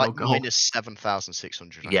Like goal? minus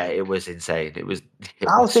 7,600. Yeah, it was insane. It was.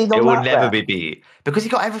 How's he It done will that never then? be beat because he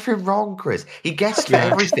got everything wrong, Chris. He guessed for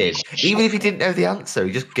Yeah. everything, even if he didn't know the answer.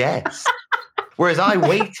 He just guessed. Whereas I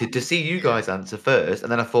waited to see you guys answer first,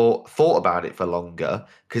 and then I thought about it for longer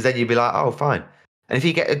because then you'd be like, "Oh, fine." And if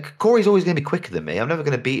you get Cory's always going to be quicker than me. I'm never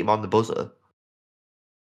going to beat him on the buzzer.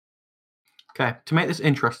 Okay, to make this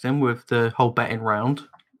interesting with the whole betting round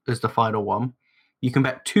as the final one, you can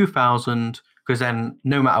bet 2,000 because then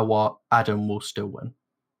no matter what, Adam will still win.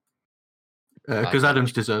 Because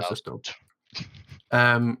Adam's deserves this dub.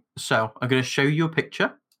 So I'm going to show you a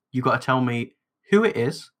picture. You've got to tell me who it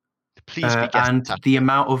is Please be guessing and the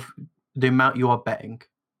amount you are betting.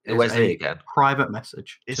 is Wesley a again? private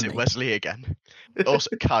message Is to it me. Wesley again? Also,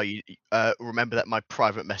 Kyle, you, remember that my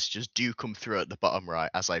private messages do come through at the bottom right,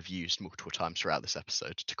 as I've used multiple times throughout this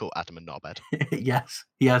episode to call Adam a knobhead. Yes,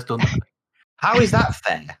 he has done that. How is that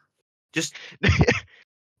fair? Just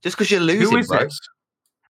because you're losing, Who is bro. this?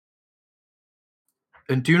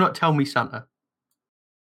 And do not tell me Santa.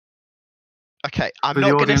 Okay, I'm For the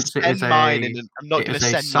not going to audience, it send is mine a in. I'm not it going is to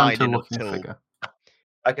a send mine in Santa-looking until. figure.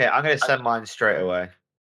 Okay, I'm going to send mine straight away.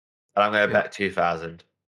 And I'm going to Yeah. bet 2,000.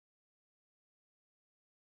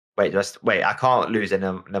 Wait, I can't lose it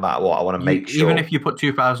no matter what. I want to make sure. Even if you put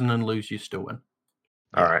 2,000 and lose, you still win.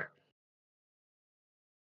 All right.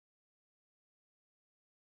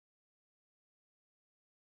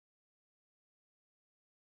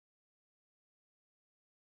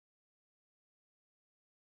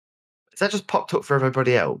 Has that just popped up for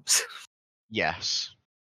everybody else? Yes.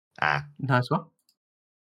 Ah. Nice one.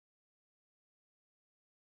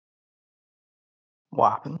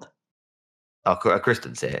 What happened? Oh, Chris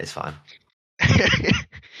didn't see it. It's fine.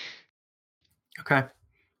 Okay.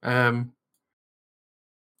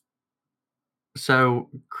 So,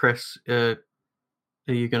 Chris, are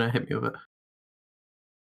you going to hit me with it?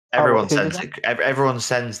 Everyone who's sends again? it. Everyone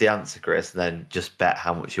sends the answer, Chris, and then just bet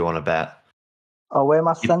how much you want to bet. Oh, where am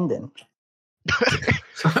I sending? You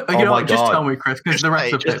know my what? Just God. tell me, Chris, because the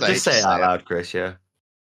rest of it. Just say it out loud, Chris. Yeah.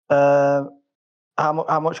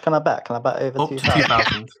 How much can I bet? Can I bet over Up to 2,000?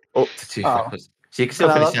 2,000. Up to 2,000. So you can still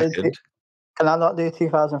Can I finish not do second. Can I not do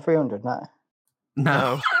 2,300 now?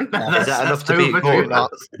 No. Is that enough to beat overdoing Cory?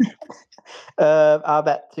 that. I'll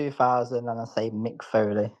bet 2,000 and I say Mick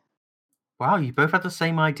Foley. Wow, you both had the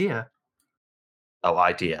same idea. Oh,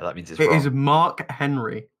 idea. That means it's It wrong. is Mark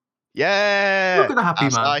Henry. Yeah. Look at the happy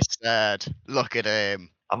as man. I said, look at him.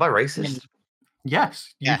 Am I racist?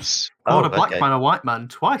 Yes. You've Yes. called Oh, a black okay. man a white man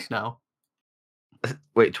twice now.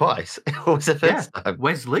 Wait, twice? What was the first time?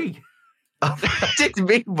 Wesley. Oh, I didn't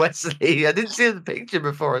mean Wesley. I didn't see the picture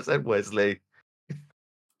before I said Wesley.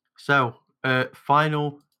 So,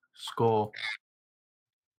 final score.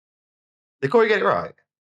 Did Cory get it right?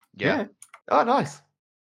 Yeah. Oh, nice.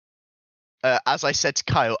 As I said to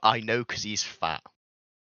Kyle, I know because he's fat.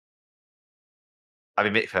 I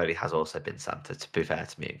mean, Mick Foley has also been Santa, to be fair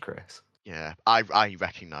to me and Chris. Yeah, I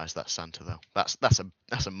recognise that Santa though. That's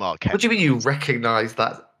a Mark Henry. What do you mean you recognise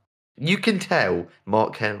that? You can tell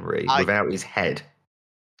Mark Henry without his head.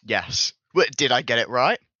 Yes. Wait, did I get it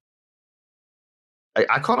right?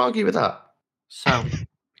 I can't argue with that. So,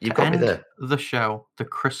 You've to got me end there. the show, the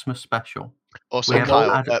Christmas special. Also, We have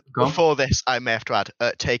Kyle, Adam- go on. before this, I may have to add,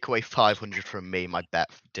 take away 500 from me. My bet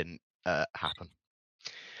didn't happen.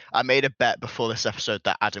 I made a bet before this episode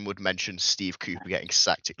that Adam would mention Steve Cooper getting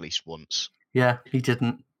sacked at least once. Yeah, he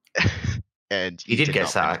didn't. And He did get not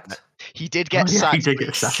mention sacked. it. He did get Oh, yeah, sacked. he did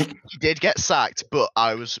get sacked. He did get sacked, but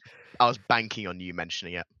I was banking on you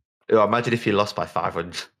mentioning it. Oh, imagine if you lost by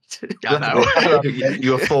 500. I know.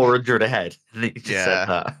 You were 400 ahead. And you just said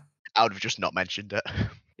that. I would have just not mentioned it.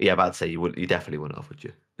 Yeah, about to say you definitely wouldn't have, would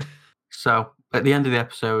you? So, at the end of the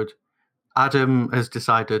episode, Adam has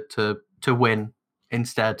decided to win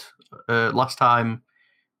instead. Last time,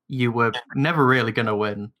 you were never really going to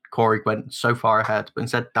win. Cory went so far ahead, but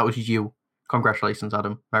instead, that was you. Congratulations,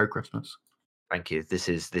 Adam. Merry Christmas. Thank you. This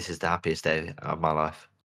is the happiest day of my life.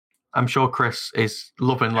 I'm sure Chris is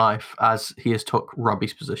loving life as he has took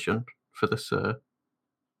Robbie's position for this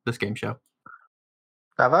this game show.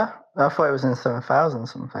 Have I? I thought it was in 7,000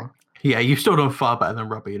 something. Yeah, you've still done far better than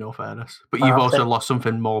Robbie, in all fairness. But you've also lost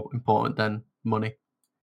something more important than money.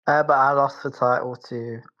 But I lost the title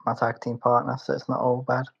to my tag team partner, so it's not all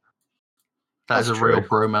bad. That is a real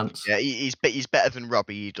bromance. Yeah, he's better than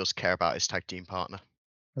Robbie. He does care about his tag team partner.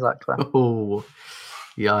 Exactly. Oh,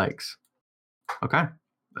 yikes. Okay.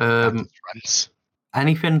 Friends.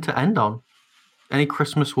 Anything to end on? Any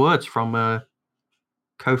Christmas words from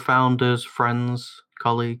co-founders, friends,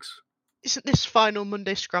 colleagues? Isn't this final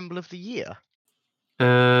Monday Scramble of the year?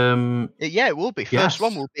 Yeah, it will be. First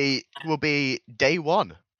one will be day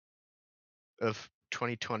one of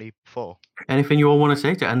 2024. Anything you all want to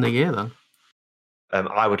say to end the year then?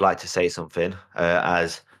 I would like to say something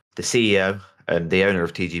as the CEO and the owner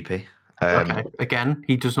of TGP. Okay. Again,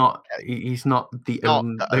 he does not. He's not the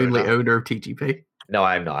only owner of TGP. No,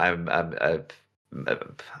 I'm not. I'm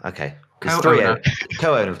okay. Co-owner.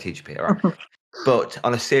 Co-owner of TGP. All right. But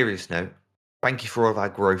on a serious note, thank you for all of our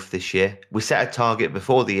growth this year. We set a target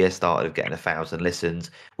before the year started of getting 1,000 listens.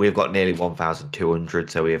 We've got nearly 1,200,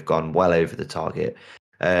 so we have gone well over the target.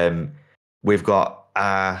 We've got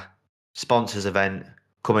our sponsors event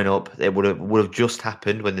coming up. It would have just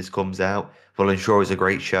happened when this comes out. Well, I'm sure it's a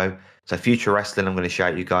great show. So Future Wrestling, I'm going to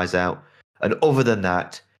shout you guys out. And other than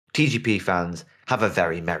that, TGP fans, have a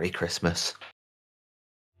very Merry Christmas.